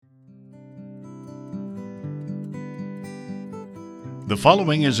The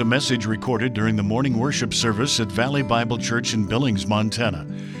following is a message recorded during the morning worship service at Valley Bible Church in Billings, Montana.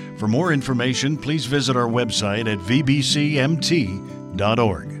 For more information, please visit our website at vbcmt.org.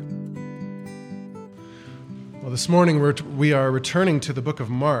 Well, this morning we are returning to the book of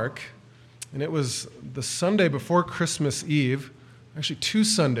Mark, and it was the Sunday before Christmas Eve, actually 2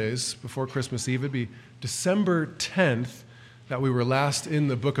 Sundays before Christmas Eve. It'd be December 10th that we were last in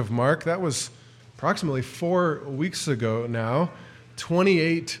the book of Mark. That was approximately 4 weeks ago now.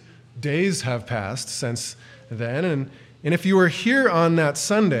 28 days have passed since then, and if you were here on that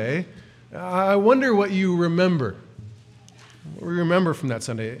Sunday, I wonder what you remember. What we remember from that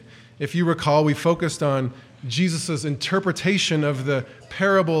Sunday. If you recall, we focused on Jesus' interpretation of the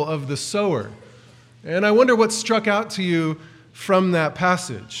parable of the sower. And I wonder what struck out to you from that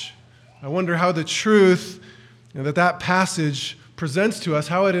passage. I wonder how the truth that passage presents to us,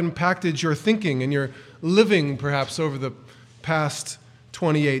 how it impacted your thinking and your living perhaps over the past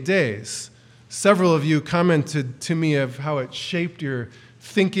 28 days. Several of you commented to me of how it shaped your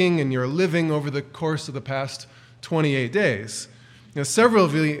thinking and your living over the course of the past 28 days. Several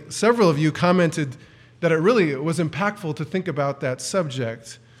of you commented that it really was impactful to think about that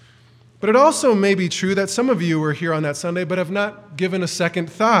subject. But it also may be true that some of you were here on that Sunday but have not given a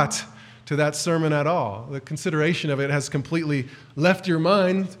second thought to that sermon at all. The consideration of it has completely left your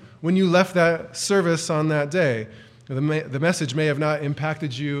mind when you left that service on that day. The message may have not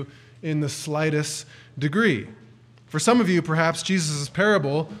impacted you in the slightest degree. For some of you, perhaps Jesus'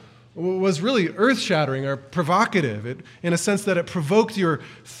 parable was really earth-shattering or provocative, in a sense that it provoked your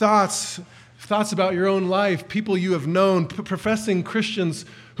thoughts about your own life, people you have known, professing Christians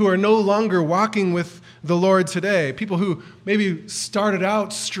who are no longer walking with the Lord today, people who maybe started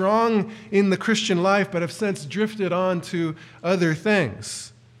out strong in the Christian life but have since drifted on to other things.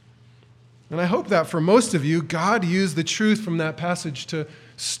 And I hope that for most of you, God used the truth from that passage to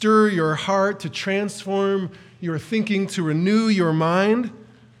stir your heart, to transform your thinking, to renew your mind.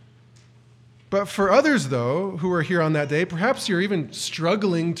 But for others, though, who are here on that day, perhaps you're even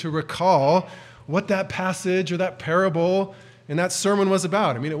struggling to recall what that passage or that parable and that sermon was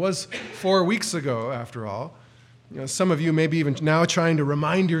about. I mean, it was 4 weeks ago, after all. Some of you may be even now trying to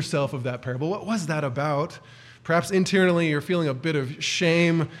remind yourself of that parable. What was that about? Perhaps internally you're feeling a bit of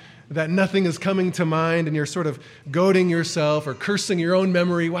shame that nothing is coming to mind, and you're sort of goading yourself or cursing your own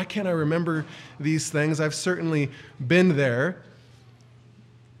memory. Why can't I remember these things? I've certainly been there.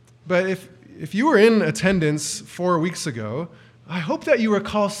 But if you were in attendance 4 weeks ago, I hope that you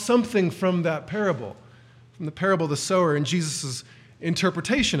recall something from that parable, from the parable of the sower and Jesus'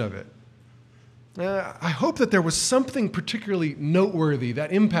 interpretation of it. I hope that there was something particularly noteworthy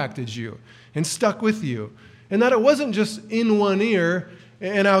that impacted you and stuck with you, and that it wasn't just in one ear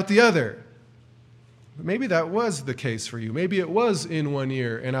and out the other. Maybe that was the case for you. Maybe it was in one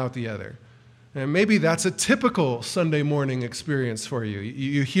ear and out the other. And maybe that's a typical Sunday morning experience for you.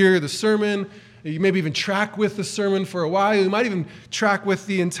 You hear the sermon, you maybe even track with the sermon for a while, you might even track with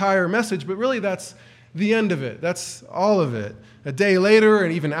the entire message, but really that's the end of it. That's all of it. A day later,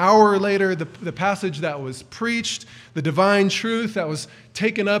 and even an hour later, the passage that was preached, the divine truth that was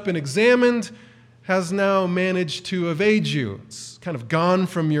taken up and examined, has now managed to evade you. It's kind of gone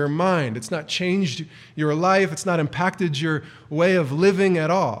from your mind. It's not changed your life. It's not impacted your way of living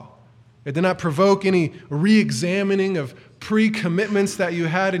at all. It did not provoke any re-examining of pre-commitments that you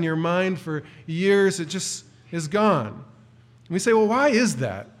had in your mind for years. It just is gone. And we say, well, why is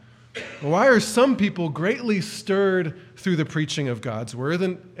that? Why are some people greatly stirred through the preaching of God's word,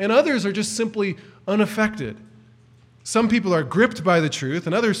 and others are just simply unaffected? Some people are gripped by the truth,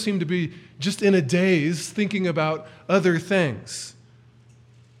 and others seem to be just in a daze thinking about other things.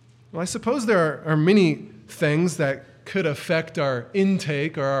 Well, I suppose there are many things that could affect our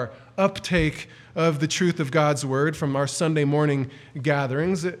intake or our uptake of the truth of God's word from our Sunday morning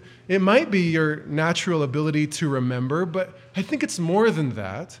gatherings. It might be your natural ability to remember, but I think it's more than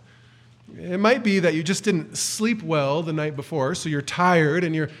that. It might be that you just didn't sleep well the night before, so you're tired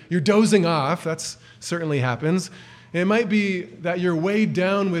and you're dozing off. That certainly happens. It might be that you're weighed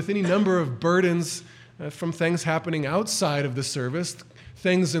down with any number of burdens from things happening outside of the service,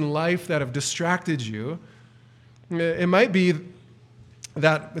 things in life that have distracted you. It might be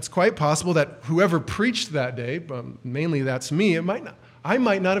that it's quite possible that whoever preached that day, mainly that's me, I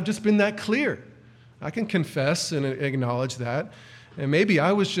might not have just been that clear. I can confess and acknowledge that. And maybe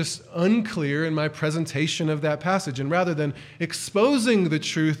I was just unclear in my presentation of that passage. And rather than exposing the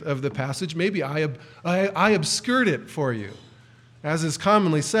truth of the passage, maybe I obscured it for you. As is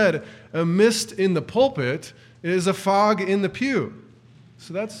commonly said, a mist in the pulpit is a fog in the pew.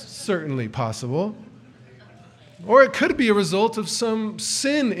 So that's certainly possible. Or it could be a result of some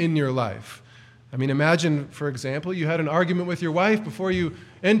sin in your life. I mean, imagine, for example, you had an argument with your wife before you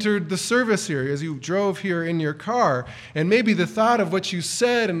entered the service here as you drove here in your car, and maybe the thought of what you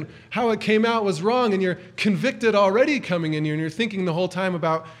said and how it came out was wrong, and you're convicted already coming in here, and you're thinking the whole time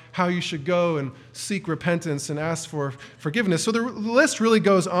about how you should go and seek repentance and ask for forgiveness. So the list really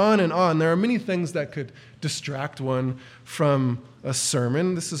goes on and on. There are many things that could distract one from a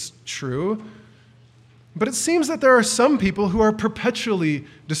sermon. This is true. But it seems that there are some people who are perpetually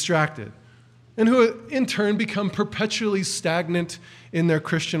distracted and who in turn become perpetually stagnant in their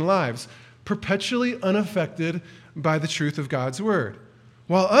Christian lives, perpetually unaffected by the truth of God's word,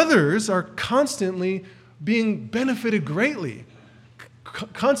 while others are constantly being benefited greatly,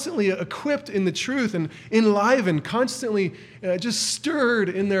 constantly equipped in the truth and enlivened, constantly just stirred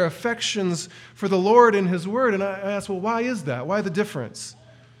in their affections for the Lord and his word. And I ask, well, why is that? Why the difference?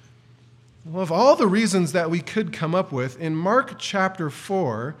 Well, of all the reasons that we could come up with, in Mark chapter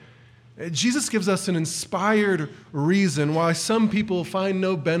 4, Jesus gives us an inspired reason why some people find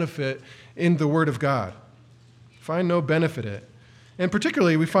no benefit in the Word of God. Find no benefit in it. And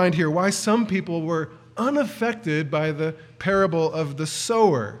particularly, we find here why some people were unaffected by the parable of the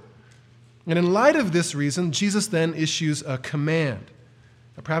sower. And in light of this reason, Jesus then issues a command.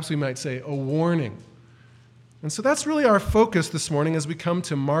 Or perhaps we might say a warning. And so that's really our focus this morning as we come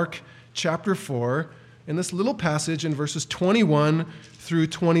to Mark chapter 4, in this little passage in verses 21 through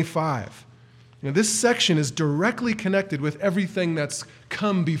 25. Now, this section is directly connected with everything that's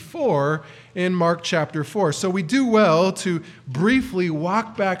come before in Mark chapter 4. So we do well to briefly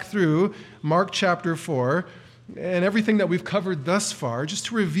walk back through Mark chapter 4 and everything that we've covered thus far, just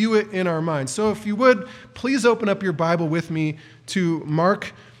to review it in our minds. So if you would, please open up your Bible with me to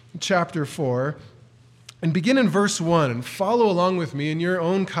Mark chapter 4. And begin in verse 1 and follow along with me in your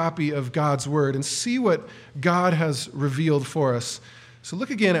own copy of God's Word and see what God has revealed for us. So look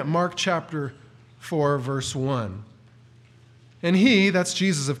again at Mark chapter 4, verse 1. And he, that's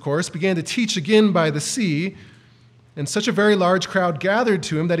Jesus, of course, began to teach again by the sea, and such a very large crowd gathered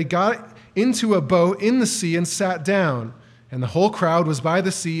to him that he got into a boat in the sea and sat down. And the whole crowd was by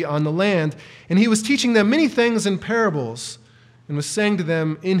the sea on the land. And he was teaching them many things in parables, and was saying to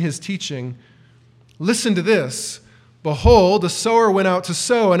them in his teaching, "Listen to this. Behold, a sower went out to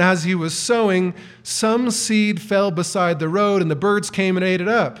sow, and as he was sowing, some seed fell beside the road, and the birds came and ate it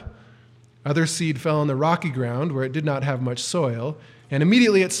up. Other seed fell on the rocky ground, where it did not have much soil, and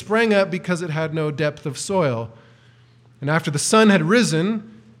immediately it sprang up because it had no depth of soil. And after the sun had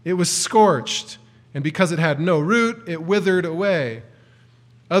risen, it was scorched, and because it had no root, it withered away.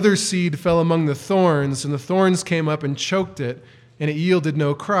 Other seed fell among the thorns, and the thorns came up and choked it, and it yielded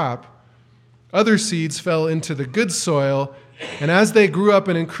no crop. Other seeds fell into the good soil, and as they grew up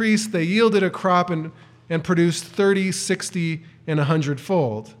and increased, they yielded a crop and produced 30, 60, and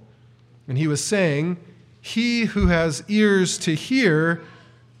 100-fold. And he was saying, he who has ears to hear,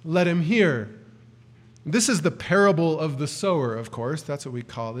 let him hear." This is the parable of the sower, of course. That's what we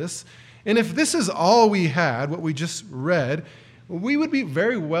call this. And if this is all we had, what we just read, we would be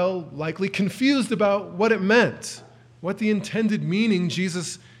very well likely confused about what it meant, what the intended meaning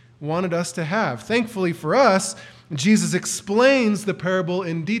Jesus wanted us to have. Thankfully for us, Jesus explains the parable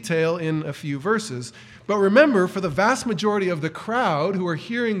in detail in a few verses. But remember, for the vast majority of the crowd who were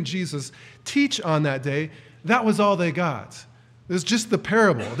hearing Jesus teach on that day, that was all they got. It was just the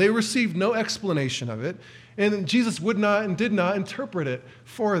parable. They received no explanation of it, and Jesus would not and did not interpret it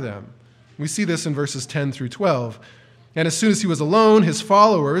for them. We see this in verses 10 through 12. And as soon as he was alone, his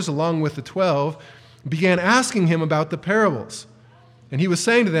followers, along with the 12, began asking him about the parables. And he was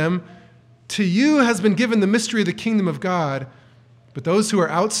saying to them, "To you has been given the mystery of the kingdom of God, but those who are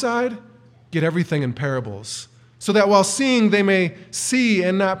outside get everything in parables, so that while seeing they may see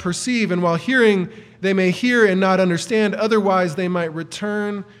and not perceive, and while hearing they may hear and not understand, otherwise they might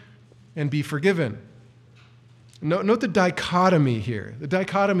return and be forgiven." Note the dichotomy here, the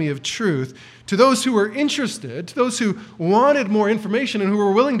dichotomy of truth. To those who were interested, to those who wanted more information and who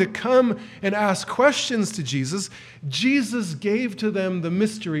were willing to come and ask questions to Jesus, Jesus gave to them the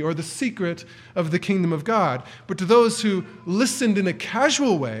mystery or the secret of the kingdom of God. But to those who listened in a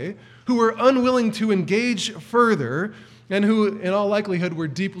casual way, who were unwilling to engage further, and who in all likelihood were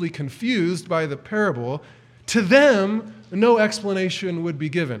deeply confused by the parable, to them no explanation would be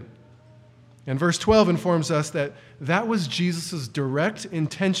given. And verse 12 informs us that that was Jesus' direct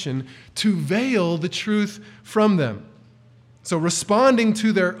intention, to veil the truth from them. So responding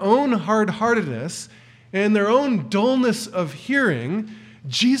to their own hard-heartedness and their own dullness of hearing,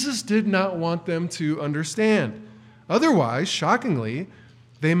 Jesus did not want them to understand. Otherwise, shockingly,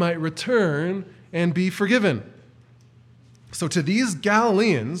 they might return and be forgiven. So to these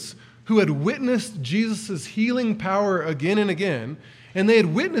Galileans who had witnessed Jesus' healing power again and again, and they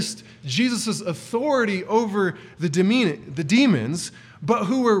had witnessed Jesus' authority over the demons, but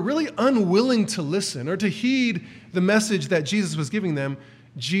who were really unwilling to listen or to heed the message that Jesus was giving them,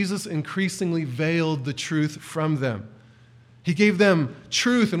 Jesus increasingly veiled the truth from them. He gave them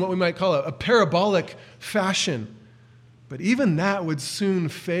truth in what we might call a parabolic fashion. But even that would soon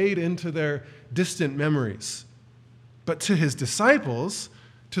fade into their distant memories. But to his disciples,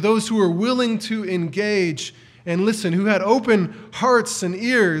 to those who were willing to engage and listen, who had open hearts and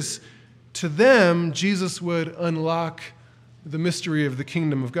ears, to them, Jesus would unlock the mystery of the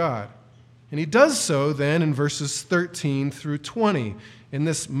kingdom of God. And he does so then in verses 13 through 20, in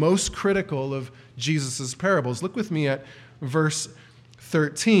this most critical of Jesus' parables. Look with me at verse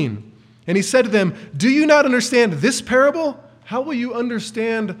 13. And he said to them, "Do you not understand this parable? How will you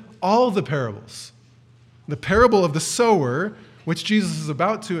understand all the parables?" The parable of the sower, which Jesus is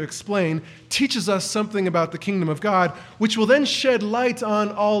about to explain, teaches us something about the kingdom of God, which will then shed light on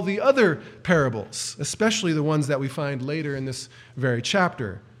all the other parables, especially the ones that we find later in this very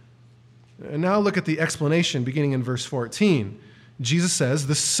chapter. And now look at the explanation beginning in verse 14. Jesus says,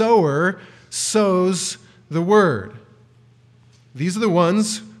 "The sower sows the word. These are the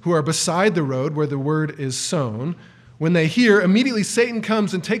ones who are beside the road where the word is sown. When they hear, immediately Satan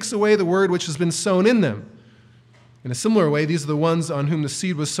comes and takes away the word which has been sown in them. In a similar way, these are the ones on whom the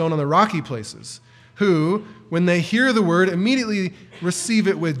seed was sown on the rocky places, who, when they hear the word, immediately receive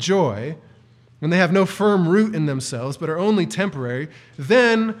it with joy, and they have no firm root in themselves, but are only temporary.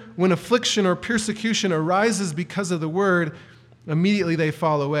 Then, when affliction or persecution arises because of the word, immediately they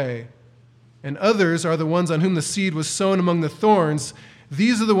fall away. And others are the ones on whom the seed was sown among the thorns.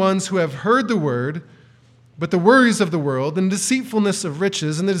 These are the ones who have heard the word, but the worries of the world and deceitfulness of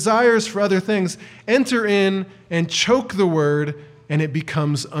riches and the desires for other things enter in and choke the word, and it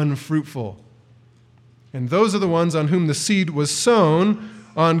becomes unfruitful. And those are the ones on whom the seed was sown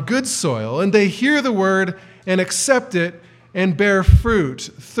on good soil, and they hear the word and accept it and bear fruit,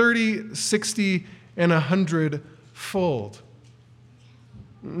 30, 60, and 100-fold.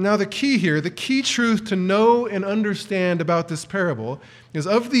 Now the key here, the key truth to know and understand about this parable is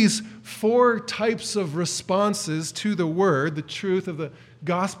of these four types of responses to the word, the truth of the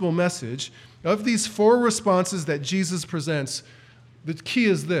gospel message, of these four responses that Jesus presents, the key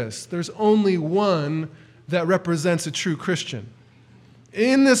is this: there's only one that represents a true Christian.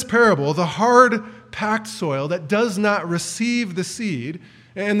 In this parable, the hard, packed soil that does not receive the seed,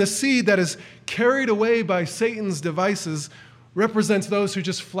 and the seed that is carried away by Satan's devices, represents those who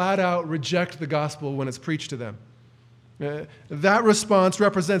just flat out reject the gospel when it's preached to them. That response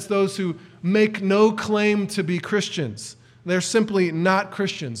represents those who make no claim to be Christians. They're simply not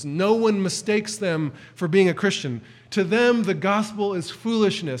Christians. No one mistakes them for being a Christian. To them, the gospel is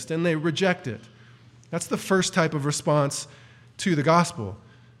foolishness, and they reject it. That's the first type of response to the gospel.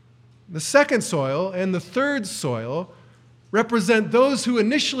 The second soil and the third soil represent those who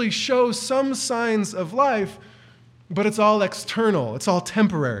initially show some signs of life, but it's all external, it's all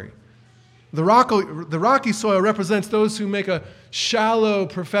temporary. The rocky soil represents those who make a shallow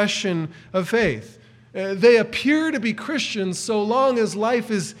profession of faith. They appear to be Christians so long as life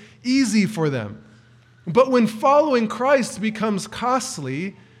is easy for them. But when following Christ becomes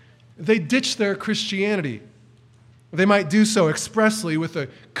costly, they ditch their Christianity. They might do so expressly with a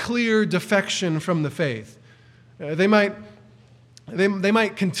clear defection from the faith. They might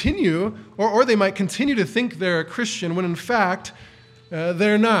continue, or they might continue to think they're a Christian when in fact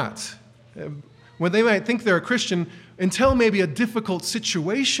they're not. When they might think they're a Christian until maybe a difficult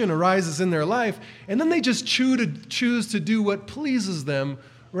situation arises in their life, and then they just choose to do what pleases them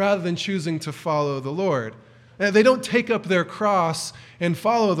rather than choosing to follow the Lord. They don't take up their cross and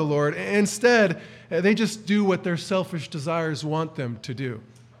follow the Lord. Instead, they just do what their selfish desires want them to do.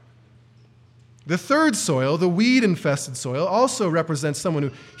 The third soil, the weed-infested soil, also represents someone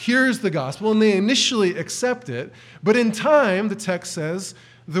who hears the gospel and they initially accept it, but in time, the text says,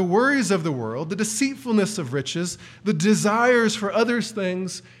 the worries of the world, the deceitfulness of riches, the desires for other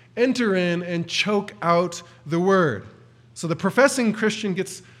things enter in and choke out the word. So the professing Christian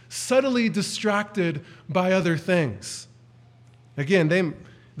gets subtly distracted by other things. Again,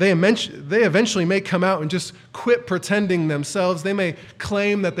 they eventually may come out and just quit pretending themselves. They may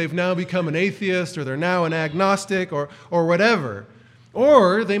claim that they've now become an atheist, or they're now an agnostic, or whatever.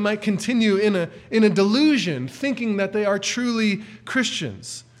 Or they might continue in a delusion, thinking that they are truly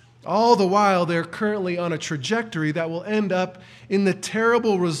Christians. All the while, they're currently on a trajectory that will end up in the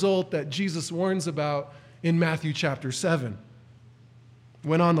terrible result that Jesus warns about in Matthew chapter 7.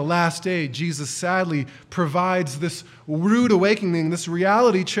 when on the last day, Jesus sadly provides this rude awakening, this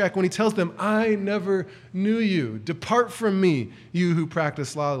reality check when he tells them, I never knew you. Depart from me, you who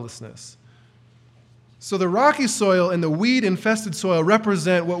practice lawlessness. So the rocky soil and the weed-infested soil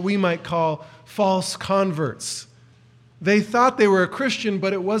represent what we might call false converts. They thought they were a Christian,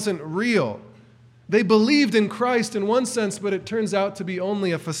 but it wasn't real. They believed in Christ in one sense, but it turns out to be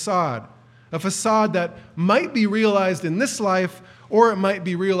only a facade that might be realized in this life, or it might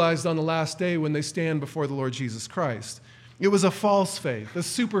be realized on the last day when they stand before the Lord Jesus Christ. It was a false faith, a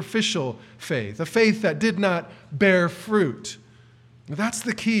superficial faith, a faith that did not bear fruit. That's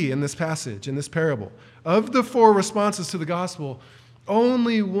the key in this passage, in this parable. Of the 4 responses to the gospel,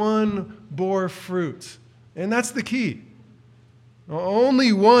 only one bore fruit. And that's the key.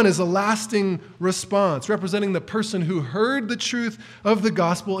 Only one is a lasting response, representing the person who heard the truth of the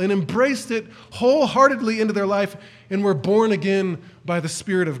gospel and embraced it wholeheartedly into their life and were born again by the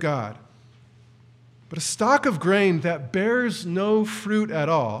Spirit of God. But a stalk of grain that bears no fruit at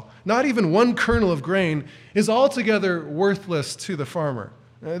all, not even one kernel of grain, is altogether worthless to the farmer.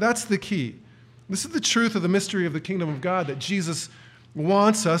 That's the key. This is the truth of the mystery of the kingdom of God that Jesus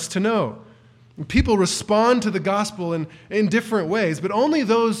wants us to know. People respond to the gospel in different ways, but only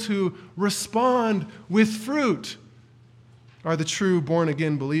those who respond with fruit are the true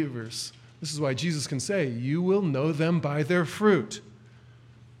born-again believers. This is why Jesus can say, you will know them by their fruit.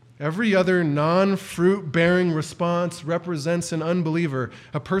 Every other non-fruit-bearing response represents an unbeliever,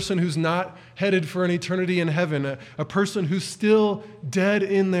 a person who's not headed for an eternity in heaven, a person who's still dead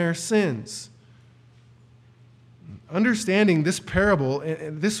in their sins. Understanding this parable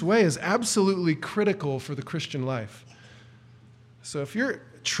in this way is absolutely critical for the Christian life. So if you're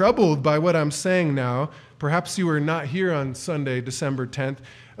troubled by what I'm saying now, perhaps you were not here on Sunday, December 10th,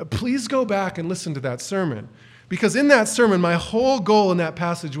 please go back and listen to that sermon. Because in that sermon, my whole goal in that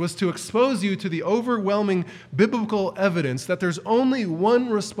passage was to expose you to the overwhelming biblical evidence that there's only one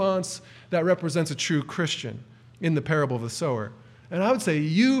response that represents a true Christian in the parable of the sower. And I would say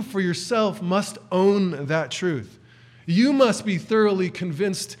you for yourself must own that truth. You must be thoroughly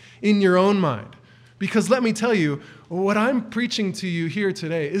convinced in your own mind. Because let me tell you, what I'm preaching to you here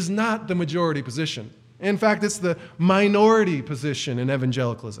today is not the majority position. In fact, it's the minority position in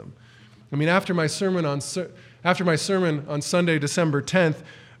evangelicalism. I mean, after my sermon on Sunday, December 10th,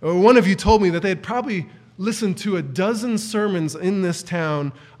 one of you told me that they had probably listened to a dozen sermons in this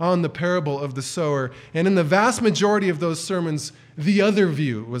town on the parable of the sower. And in the vast majority of those sermons, the other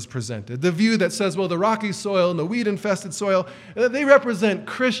view was presented. The view that says, well, the rocky soil and the weed-infested soil, they represent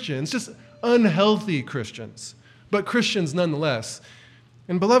Christians, just unhealthy Christians, but Christians nonetheless.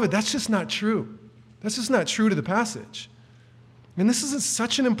 And beloved, that's just not true. That's just not true to the passage. And this is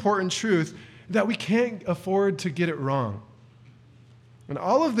such an important truth that we can't afford to get it wrong. And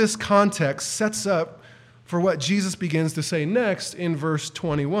all of this context sets up for what Jesus begins to say next in verse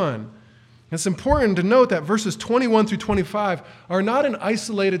 21. It's important to note that verses 21 through 25 are not an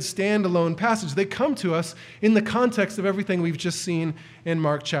isolated, standalone passage. They come to us in the context of everything we've just seen in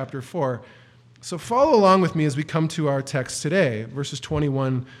Mark chapter 4. So follow along with me as we come to our text today, verses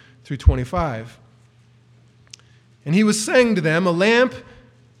 21 through 25. And he was saying to them, a lamp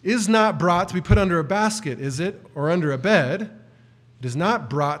is not brought to be put under a basket, is it, or under a bed? Is it not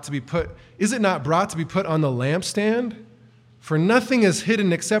brought to be put on the lampstand? For nothing is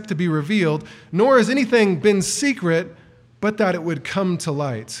hidden except to be revealed, nor has anything been secret, but that it would come to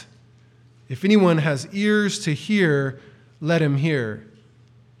light. If anyone has ears to hear, let him hear.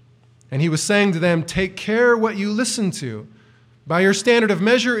 And he was saying to them, take care what you listen to. By your standard of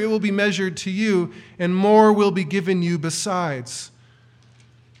measure, it will be measured to you, and more will be given you besides.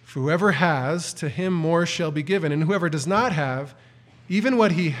 For whoever has, to him more shall be given, and whoever does not have, even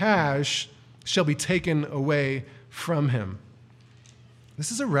what he has shall be taken away from him.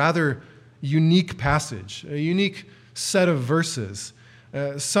 This is a rather unique passage, a unique set of verses.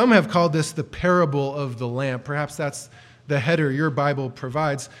 Some have called this the parable of the lamp. Perhaps that's the header your Bible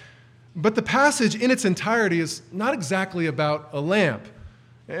provides. But the passage in its entirety is not exactly about a lamp.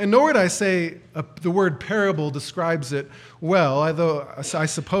 And nor would I say the word parable describes it well, although I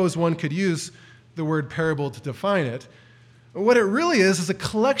suppose one could use the word parable to define it. What it really is a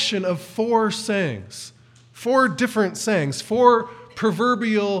collection of 4 sayings, 4 different sayings, 4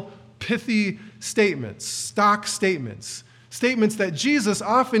 proverbial pithy statements, stock statements, statements that Jesus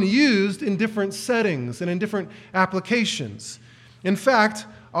often used in different settings and in different applications. In fact,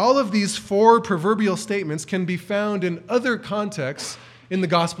 all of these 4 proverbial statements can be found in other contexts in the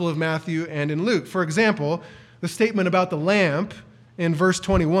Gospel of Matthew and in Luke. For example, the statement about the lamp in verse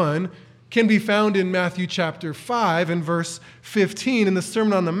 21 can be found in Matthew chapter 5 and verse 15 in the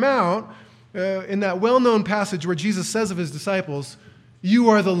Sermon on the Mount, in that well-known passage where Jesus says of his disciples, "You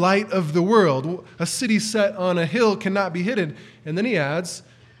are the light of the world. A city set on a hill cannot be hidden." And then he adds,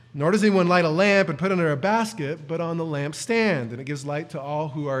 "Nor does anyone light a lamp and put it under a basket, but on the lampstand, and it gives light to all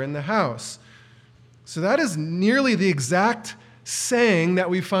who are in the house." So that is nearly the exact saying that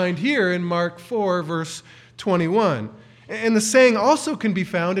we find here in Mark 4, verse 21. And the saying also can be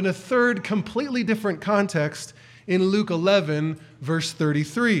found in a third, completely different context in Luke 11, verse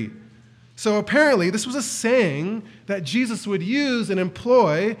 33. So apparently, this was a saying that Jesus would use and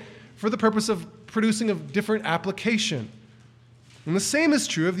employ for the purpose of producing a different application. And the same is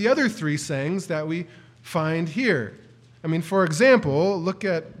true of the other three sayings that we find here. I mean, for example, look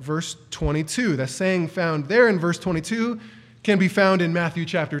at verse 22. The saying found there in verse 22 can be found in Matthew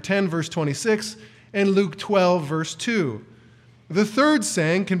chapter 10, verse 26, and Luke 12, verse 2. The third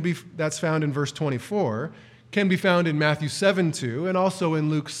saying that's found in verse 24 can be found in Matthew 7, 2, and also in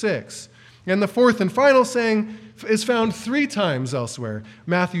Luke 6. And the fourth and final saying is found 3 times elsewhere: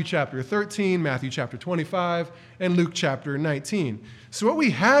 Matthew chapter 13, Matthew chapter 25, and Luke chapter 19. So what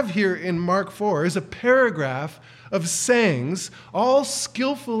we have here in Mark 4 is a paragraph of sayings, all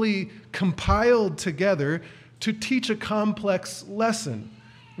skillfully compiled together to teach a complex lesson.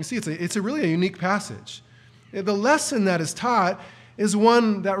 You see, it's really a unique passage. The lesson that is taught is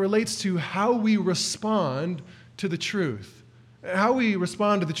one that relates to how we respond to the truth, how we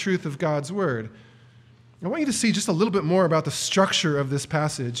respond to the truth of God's word. I want you to see just a little bit more about the structure of this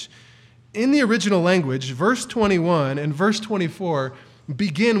passage. In the original language, verse 21 and verse 24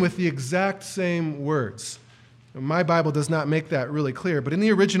 begin with the exact same words. My Bible does not make that really clear, but in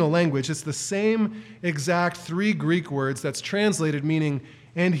the original language, it's the same exact 3 Greek words that's translated meaning,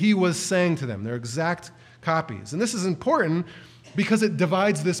 "and he was saying to them." They're exact copies. And this is important because it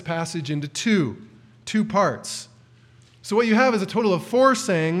divides this passage into two parts. So what you have is a total of 4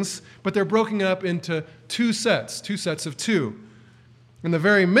 sayings, but they're broken up into two sets of 2. In the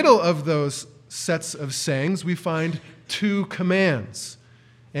very middle of those sets of sayings, we find 2 commands.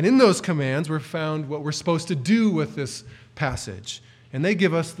 And in those commands, we're found what we're supposed to do with this passage. And they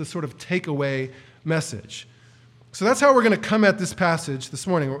give us the sort of takeaway message. So that's how we're going to come at this passage this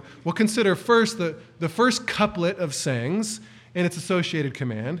morning. We'll consider first the first couplet of sayings and its associated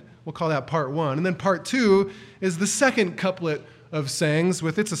command. We'll call that part 1. And then part 2 is the second couplet of sayings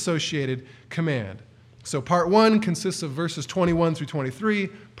with its associated command. So part 1 consists of verses 21 through 23.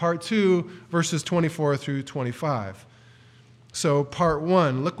 Part 2, verses 24 through 25. So part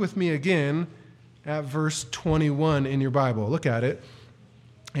 1, look with me again at verse 21 in your Bible. Look at it.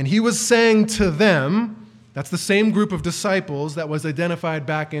 "And he was saying to them," that's the same group of disciples that was identified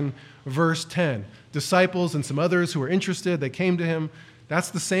back in verse 10. Disciples and some others who were interested, they came to him. That's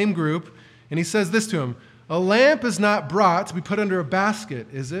the same group. And he says this to him: "A lamp is not brought to be put under a basket,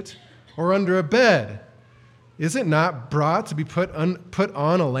 is it? Or under a bed? Is it not brought to be put on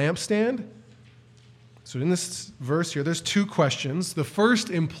a lampstand?" So in this verse here, there's 2 questions. The first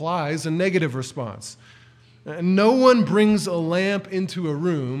implies a negative response. No one brings a lamp into a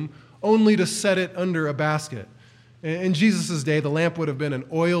room only to set it under a basket. In Jesus' day, the lamp would have been an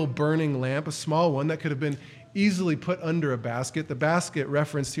oil-burning lamp, a small one that could have been easily put under a basket. The basket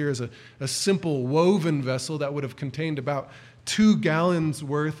referenced here is a simple woven vessel that would have contained about 2 gallons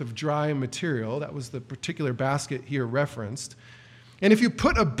worth of dry material. That was the particular basket here referenced. And if you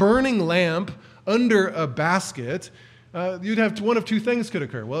put a burning lamp under a basket, you'd have one of 2 things could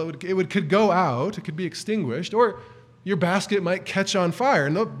occur. Well, it could go out, it could be extinguished, or your basket might catch on fire.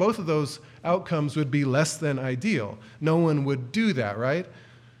 And both of those outcomes would be less than ideal. No one would do that, right?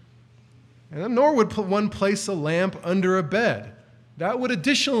 And nor would one place a lamp under a bed. That would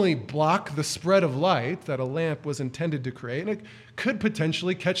additionally block the spread of light that a lamp was intended to create, and it could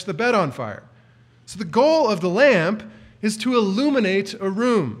potentially catch the bed on fire. So the goal of the lamp is to illuminate a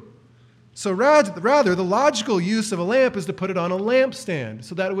room. So rather, the logical use of a lamp is to put it on a lampstand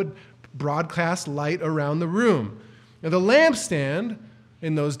so that it would broadcast light around the room. Now, the lampstand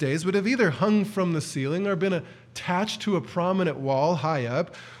in those days would have either hung from the ceiling or been attached to a prominent wall high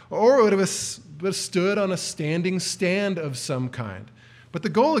up, or it would have stood on a standing stand of some kind. But the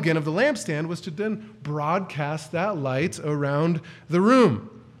goal, again, of the lampstand was to then broadcast that light around the room.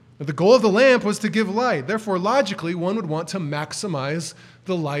 The goal of the lamp was to give light. Therefore, logically, one would want to maximize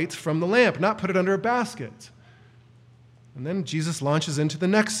the light from the lamp, not put it under a basket. And then Jesus launches into the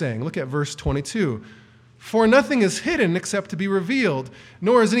next saying. Look at verse 22. "For nothing is hidden except to be revealed,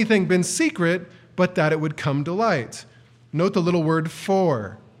 nor has anything been secret, but that it would come to light." Note the little word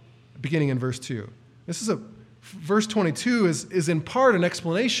 "for," beginning in verse 2. This is a verse 22 is in part an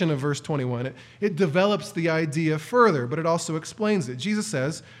explanation of verse 21. It develops the idea further, but it also explains it. Jesus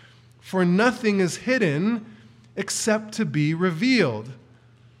says, "For nothing is hidden except to be revealed."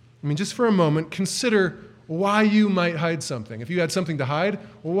 I mean, just for a moment, consider why you might hide something. If you had something to hide,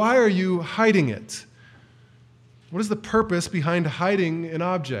 why are you hiding it? What is the purpose behind hiding an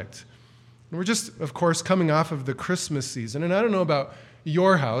object? And we're just, of course, coming off of the Christmas season. And I don't know about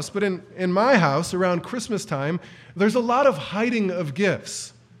your house, but in my house, around Christmas time, there's a lot of hiding of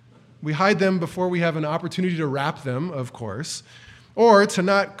gifts. We hide them before we have an opportunity to wrap them, of course. Or to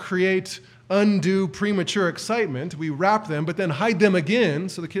not create undue premature excitement, we wrap them, but then hide them again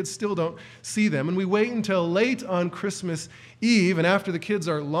so the kids still don't see them. And we wait until late on Christmas Eve, and after the kids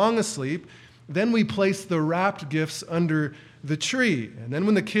are long asleep, then we place the wrapped gifts under the tree. And then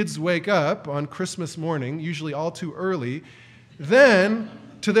when the kids wake up on Christmas morning, usually all too early, then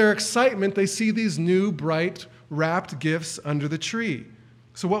to their excitement, they see these new, bright, wrapped gifts under the tree.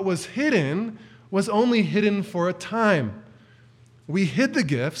 So what was hidden was only hidden for a time. We hid the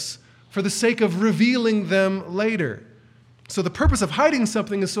gifts for the sake of revealing them later. So the purpose of hiding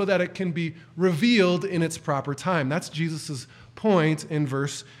something is so that it can be revealed in its proper time. That's Jesus' point in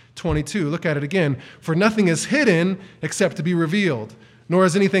verse 22. Look at it again. "For nothing is hidden except to be revealed, nor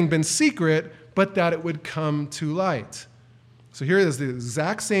has anything been secret, but that it would come to light." So here is the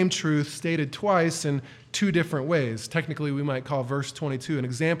exact same truth stated twice in two different ways. Technically, we might call verse 22 an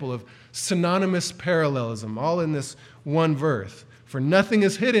example of synonymous parallelism, all in this one verse. "For nothing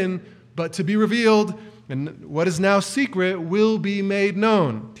is hidden but to be revealed, and what is now secret will be made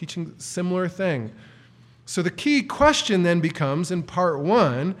known," teaching a similar thing. So the key question then becomes, in part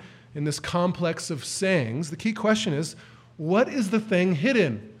one, in this complex of sayings, the key question is, what is the thing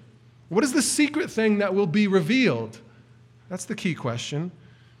hidden? What is the secret thing that will be revealed? That's the key question.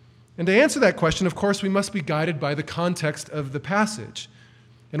 And to answer that question, of course, we must be guided by the context of the passage.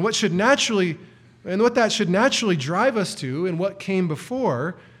 And what that should naturally drive us to, and what came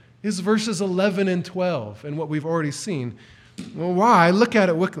before, is verses 11 and 12, and what we've already seen. Well, why? Look at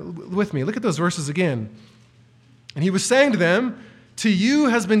it with me. Look at those verses again. "And he was saying to them, 'To you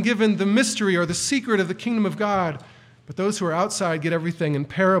has been given the mystery,' or the secret of the kingdom of God, but those who are outside get everything in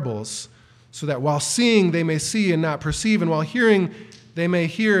parables, so that while seeing they may see and not perceive, and while hearing they may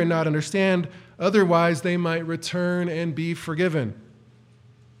hear and not understand, otherwise they might return and be forgiven."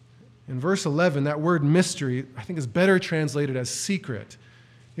 In verse 11, that word mystery, I think, is better translated as secret.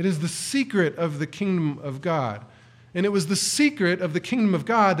 It is the secret of the kingdom of God. And it was the secret of the kingdom of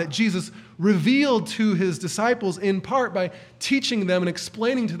God that Jesus revealed to his disciples in part by teaching them and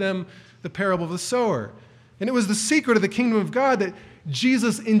explaining to them the parable of the sower. And it was the secret of the kingdom of God that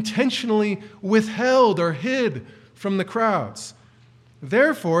Jesus intentionally withheld or hid from the crowds.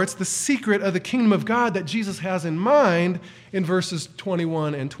 Therefore, it's the secret of the kingdom of God that Jesus has in mind in verses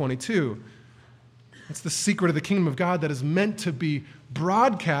 21 and 22. It's the secret of the kingdom of God that is meant to be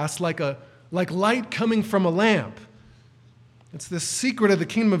broadcast like light coming from a lamp. It's the secret of the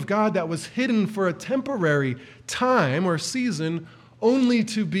kingdom of God that was hidden for a temporary time or season, only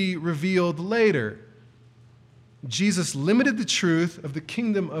to be revealed later. Jesus limited the truth of the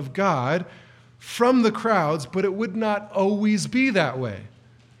kingdom of God from the crowds, but it would not always be that way.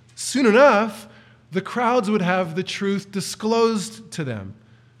 Soon enough, the crowds would have the truth disclosed to them,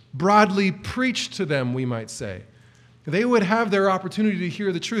 broadly preached to them, we might say. They would have their opportunity to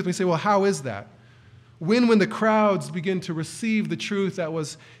hear the truth. We say, well, how is that? When the crowds begin to receive the truth that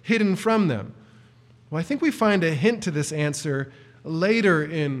was hidden from them? Well, I think we find a hint to this answer later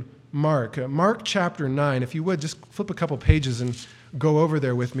in Mark. Mark chapter 9. If you would, just flip a couple pages and go over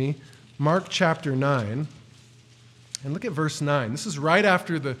there with me. Mark chapter 9. And look at verse 9. This is right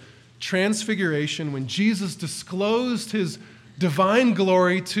after the transfiguration, when Jesus disclosed his divine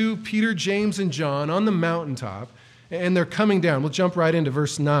glory to Peter, James, and John on the mountaintop. And they're coming down. We'll jump right into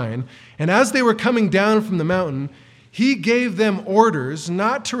verse 9. "And as they were coming down from the mountain, he gave them orders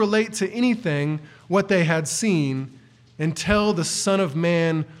not to relate to anything what they had seen until the Son of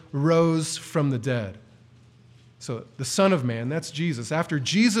Man rose from the dead." So the Son of Man, that's Jesus. After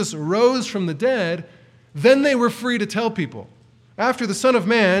Jesus rose from the dead, then they were free to tell people. After the Son of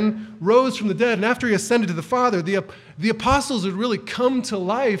Man rose from the dead, and after he ascended to the Father, the apostles would really come to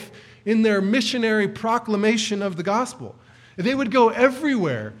life in their missionary proclamation of the gospel. They would go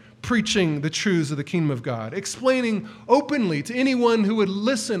everywhere preaching the truths of the kingdom of God, explaining openly to anyone who would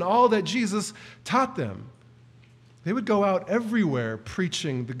listen all that Jesus taught them. They would go out everywhere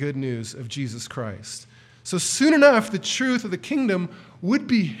preaching the good news of Jesus Christ. So soon enough, the truth of the kingdom would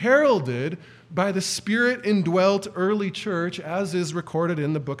be heralded by the Spirit-indwelt early church, as is recorded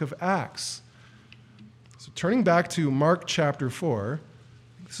in the book of Acts. So So turning back to Mark chapter 4,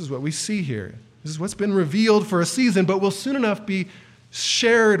 this is what we see here. This is what's been revealed for a season, but will soon enough be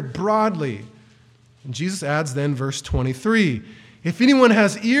shared broadly. And Jesus adds then verse 23, if anyone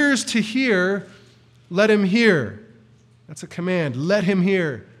has ears to hear, let him hear. That's a command. Let him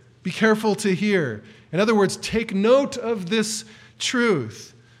hear. Be careful to hear. In other words, take note of this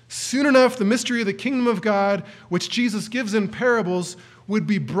truth. Soon enough, the mystery of the kingdom of God, which Jesus gives in parables, would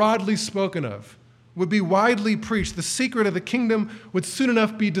be broadly spoken of, would be widely preached. The secret of the kingdom would soon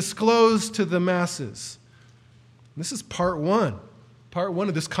enough be disclosed to the masses. This is part one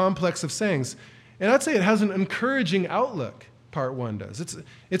of this complex of sayings. And I'd say it has an encouraging outlook, part one does.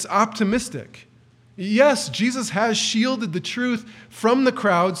 It's optimistic. Yes, Jesus has shielded the truth from the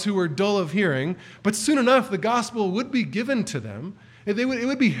crowds who were dull of hearing, but soon enough the gospel would be given to them. It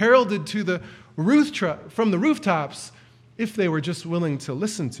would be heralded to from the rooftops if they were just willing to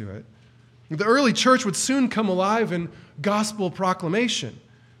listen to it. The early church would soon come alive in gospel proclamation.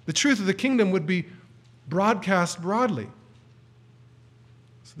 The truth of the kingdom would be broadcast broadly.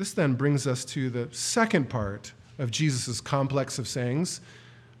 So this then brings us to the second part of Jesus' complex of sayings.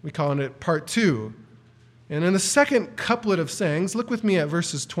 We call it part 2. And in the second couplet of sayings, look with me at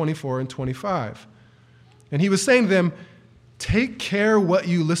verses 24 and 25. And he was saying to them, take care what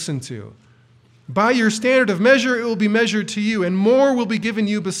you listen to. By your standard of measure, it will be measured to you, and more will be given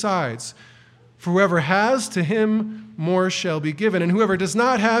you besides. For whoever has, to him more shall be given, and whoever does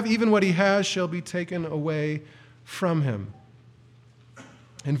not have, even what he has shall be taken away from him.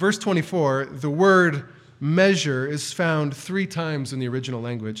 In verse 24, the word measure is found 3 times in the original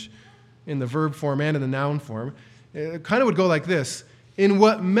language, in the verb form and in the noun form. It kind of would go like this. In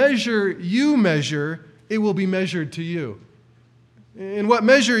what measure you measure, it will be measured to you. In what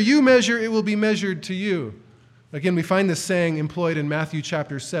measure you measure, it will be measured to you. Again, we find this saying employed in Matthew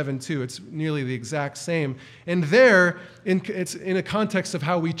chapter 7 too. It's nearly the exact same. And there, it's in a context of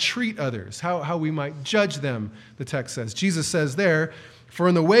how we treat others, how we might judge them, the text says. Jesus says there, for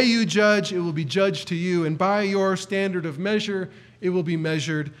in the way you judge, it will be judged to you, and by your standard of measure, it will be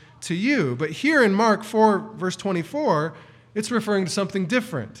measured to you. But here in Mark 4, verse 24, it's referring to something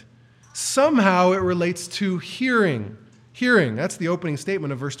different. Somehow it relates to hearing. Hearing, that's the opening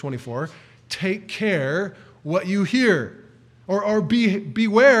statement of verse 24. Take care what you hear, or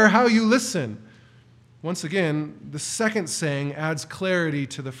beware how you listen. Once again, the second saying adds clarity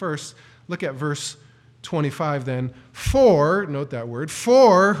to the first. Look at verse 25 then. For, note that word,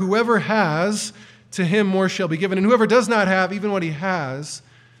 for whoever has, to him more shall be given, and whoever does not have, even what he has,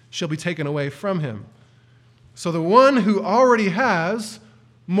 shall be taken away from him. So the one who already has,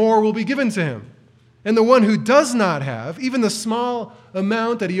 more will be given to him. And the one who does not have, even the small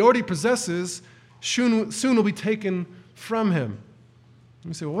amount that he already possesses, soon will be taken from him.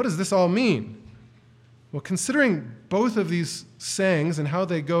 You say, well, what does this all mean? Well, considering both of these sayings and how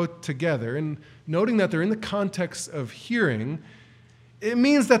they go together, and noting that they're in the context of hearing, it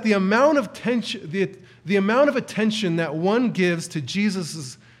means that the amount of attention that one gives to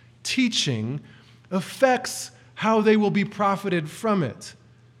Jesus' teaching affects how they will be profited from it.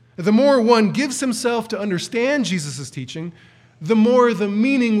 The more one gives himself to understand Jesus' teaching, the more the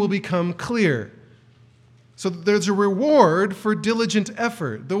meaning will become clear. So there's a reward for diligent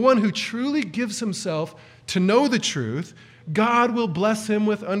effort. The one who truly gives himself to know the truth, God will bless him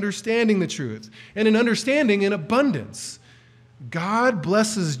with understanding the truth, and in understanding in abundance. God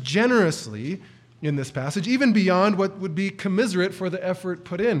blesses generously in this passage, even beyond what would be commiserate for the effort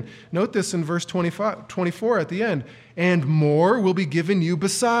put in. Note this in verse 24 at the end. And more will be given you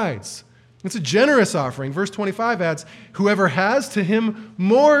besides. It's a generous offering. Verse 25 adds, whoever has, to him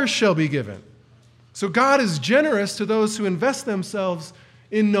more shall be given. So God is generous to those who invest themselves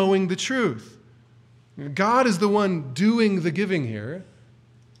in knowing the truth. God is the one doing the giving here,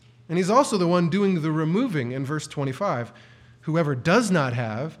 and he's also the one doing the removing in verse 25. Whoever does not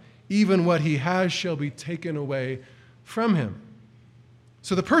have, even what he has shall be taken away from him.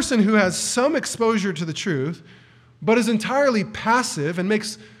 So the person who has some exposure to the truth, but is entirely passive and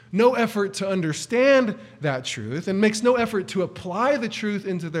makes no effort to understand that truth and makes no effort to apply the truth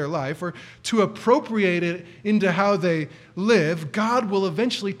into their life or to appropriate it into how they live, God will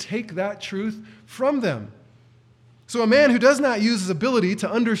eventually take that truth from them. So a man who does not use his ability to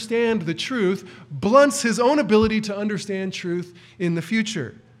understand the truth blunts his own ability to understand truth in the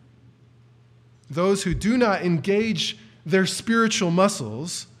future. Those who do not engage their spiritual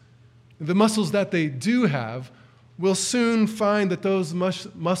muscles, the muscles that they do have, will soon find that those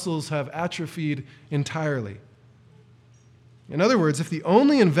muscles have atrophied entirely. In other words, if the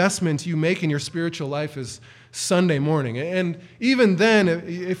only investment you make in your spiritual life is Sunday morning, and even then,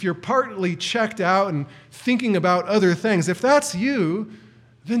 if you're partly checked out and thinking about other things, if that's you,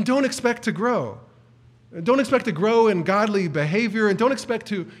 then don't expect to grow. Don't expect to grow in godly behavior, and don't expect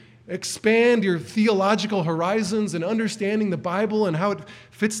to expand your theological horizons and understanding the Bible and how it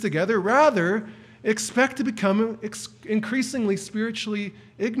fits together. Rather, expect to become increasingly spiritually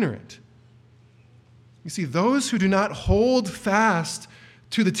ignorant. You see, those who do not hold fast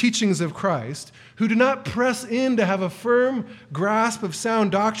to the teachings of Christ, who do not press in to have a firm grasp of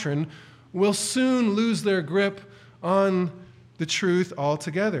sound doctrine, will soon lose their grip on the truth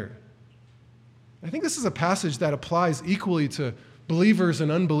altogether. I think this is a passage that applies equally to believers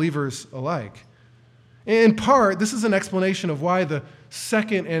and unbelievers alike. In part, this is an explanation of why the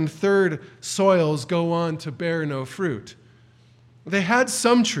second and third soils go on to bear no fruit. They had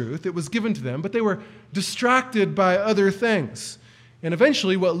some truth, it was given to them, but they were distracted by other things. And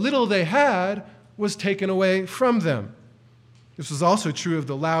eventually, what little they had was taken away from them. This was also true of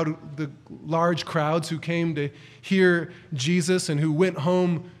the large crowds who came to hear Jesus and who went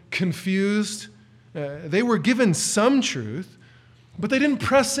home confused. They were given some truth, but they didn't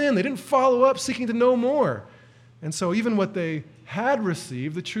press in. They didn't follow up seeking to know more. And so even what they had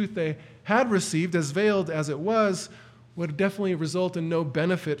received, the truth they had received, as veiled as it was, would definitely result in no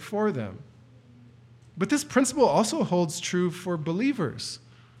benefit for them. But this principle also holds true for believers.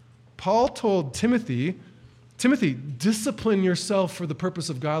 Paul told Timothy, discipline yourself for the purpose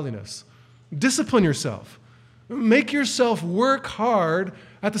of godliness. Discipline yourself. Make yourself work hard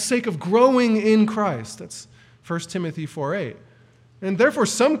at the sake of growing in Christ. That's 1 Timothy 4:8. And therefore,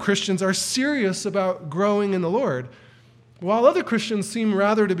 some Christians are serious about growing in the Lord, while other Christians seem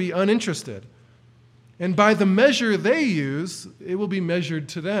rather to be uninterested. And by the measure they use, it will be measured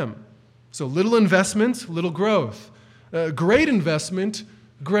to them. So little investment, little growth. Great investment,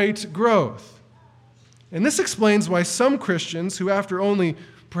 great growth. And this explains why some Christians who, after only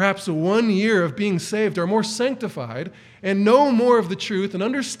perhaps 1 year of being saved, are more sanctified and know more of the truth and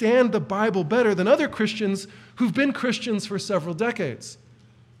understand the Bible better than other Christians who've been Christians for several decades.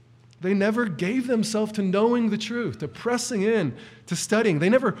 They never gave themselves to knowing the truth, to pressing in, to studying. They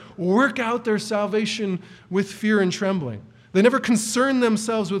never work out their salvation with fear and trembling. They never concern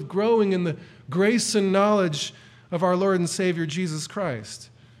themselves with growing in the grace and knowledge of our Lord and Savior Jesus Christ.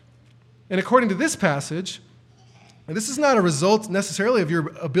 And according to this passage, and this is not a result necessarily of your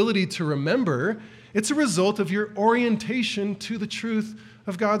ability to remember, it's a result of your orientation to the truth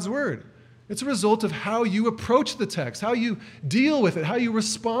of God's Word. It's a result of how you approach the text, how you deal with it, how you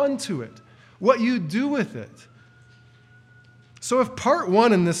respond to it, what you do with it. So if part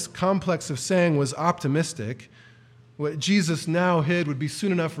one in this complex of saying was optimistic, what Jesus now hid would be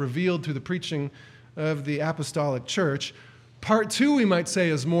soon enough revealed through the preaching of the apostolic church, part two, we might say,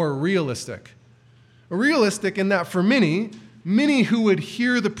 is more realistic. Realistic in that for many who would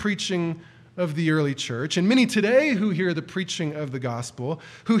hear the preaching of the early church, and many today who hear the preaching of the gospel,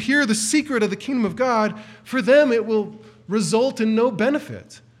 who hear the secret of the kingdom of God, for them it will result in no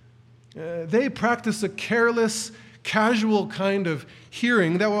benefit. They practice a careless, casual kind of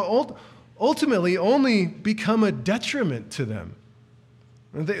hearing that will ultimately only become a detriment to them.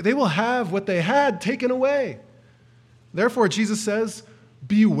 They will have what they had taken away. Therefore, Jesus says,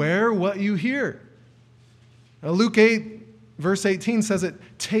 beware what you hear. Now, Luke 8, verse 18 says it,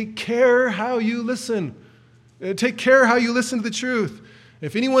 take care how you listen. Take care how you listen to the truth.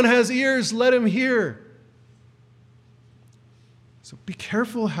 If anyone has ears, let him hear. So be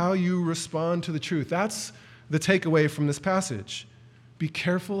careful how you respond to the truth. That's the takeaway from this passage. Be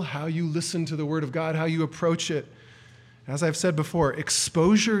careful how you listen to the Word of God, how you approach it. As I've said before,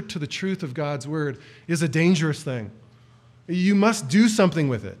 exposure to the truth of God's Word is a dangerous thing. You must do something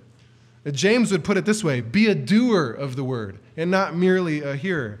with it. James would put it this way, be a doer of the Word and not merely a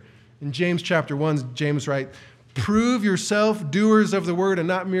hearer. In James chapter 1, James writes, prove yourself doers of the Word and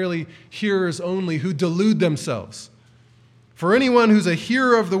not merely hearers only who delude themselves. For anyone who's a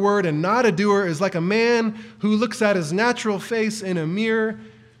hearer of the Word and not a doer is like a man who looks at his natural face in a mirror,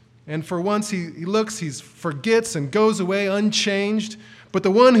 and for once he looks, he forgets and goes away unchanged. But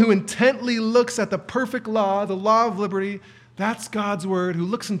the one who intently looks at the perfect law, the law of liberty, that's God's Word, who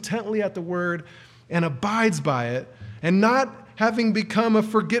looks intently at the Word and abides by it, and not having become a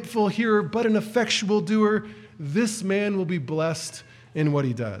forgetful hearer, but an effectual doer, this man will be blessed in what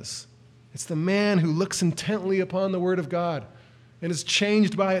he does. It's the man who looks intently upon the Word of God and is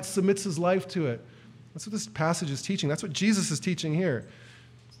changed by it, submits his life to it. That's what this passage is teaching. That's what Jesus is teaching here.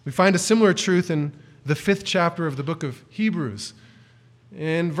 We find a similar truth in the 5th chapter of the book of Hebrews.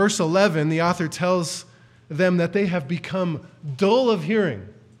 In verse 11, the author tells them that they have become dull of hearing.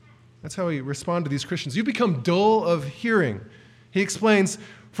 That's how he responded to these Christians. You become dull of hearing. He explains,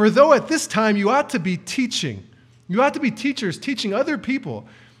 for though at this time you ought to be teaching, you ought to be teachers, teaching other people.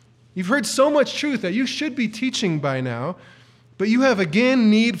 You've heard so much truth that you should be teaching by now, but you have again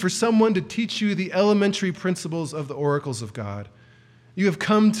need for someone to teach you the elementary principles of the oracles of God. You have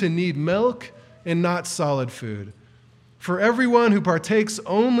come to need milk and not solid food. For everyone who partakes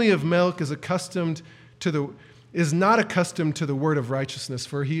only of milk is not accustomed to the word of righteousness,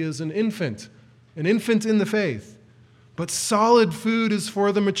 for he is an infant in the faith. But solid food is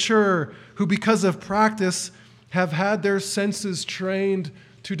for the mature, who because of practice have had their senses trained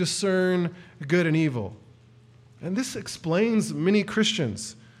to discern good and evil. And this explains many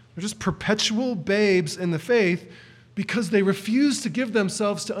Christians. They're just perpetual babes in the faith because they refuse to give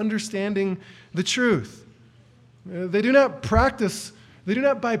themselves to understanding the truth. They do not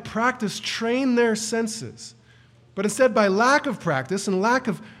by practice train their senses, but instead by lack of practice and lack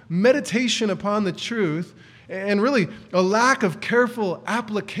of meditation upon the truth, and really a lack of careful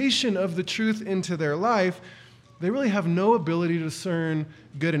application of the truth into their life, they really have no ability to discern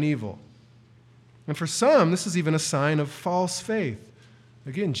good and evil. And for some, this is even a sign of false faith.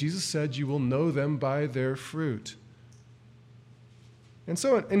 Again, Jesus said, you will know them by their fruit. And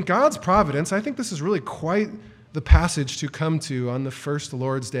so in God's providence, I think this is really quite the passage to come to on the first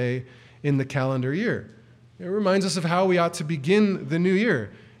Lord's Day in the calendar year. It reminds us of how we ought to begin the new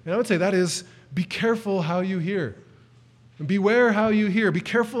year. And I would say that is, be careful how you hear. Beware how you hear. Be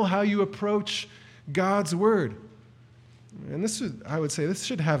careful how you approach God's word. And I would say this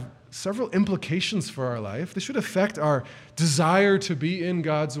should have several implications for our life. This should affect our desire to be in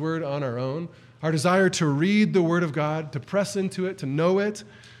God's word on our own, our desire to read the word of God, to press into it, to know it.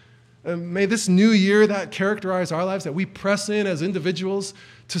 May this new year that characterize our lives, that we press in as individuals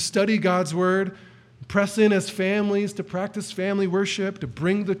to study God's word, press in as families to practice family worship, to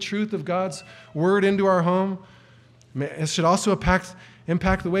bring the truth of God's word into our home. It should also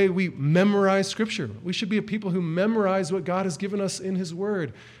impact the way we memorize Scripture. We should be a people who memorize what God has given us in His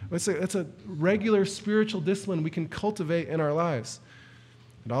Word. It's a regular spiritual discipline we can cultivate in our lives.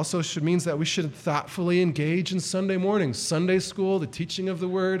 It also means that we should thoughtfully engage in Sunday mornings, Sunday school, the teaching of the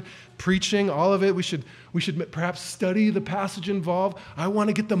Word, preaching, all of it. We should perhaps study the passage involved. I want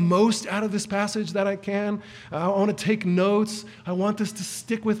to get the most out of this passage that I can. I want to take notes. I want this to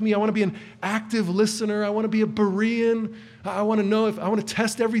stick with me. I want to be an active listener. I want to be a Berean. I want to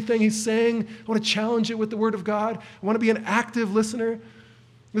test everything he's saying. I want to challenge it with the Word of God. I want to be an active listener.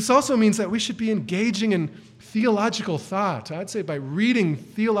 This also means that we should be engaging in theological thought. I'd say by reading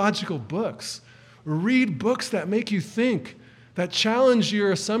theological books. Read books that make you think, that challenge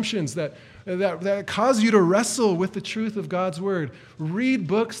your assumptions, that cause you to wrestle with the truth of God's word. Read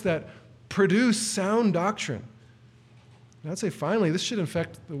books that produce sound doctrine. And I'd say finally, this should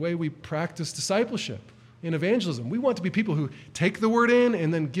affect the way we practice discipleship in evangelism. We want to be people who take the word in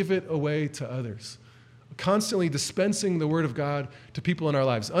and then give it away to others. Constantly dispensing the word of God to people in our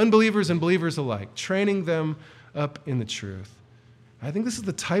lives, unbelievers and believers alike, training them up in the truth. I think this is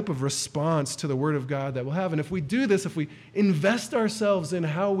the type of response to the word of God that we'll have. And if we do this, if we invest ourselves in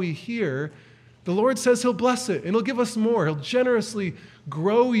how we hear, the Lord says He'll bless it and He'll give us more. He'll generously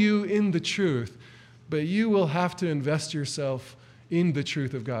grow you in the truth, but you will have to invest yourself in the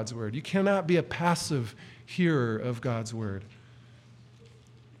truth of God's word. You cannot be a passive hearer of God's word.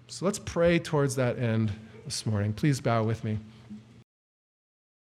 So let's pray towards that end this morning. Please bow with me.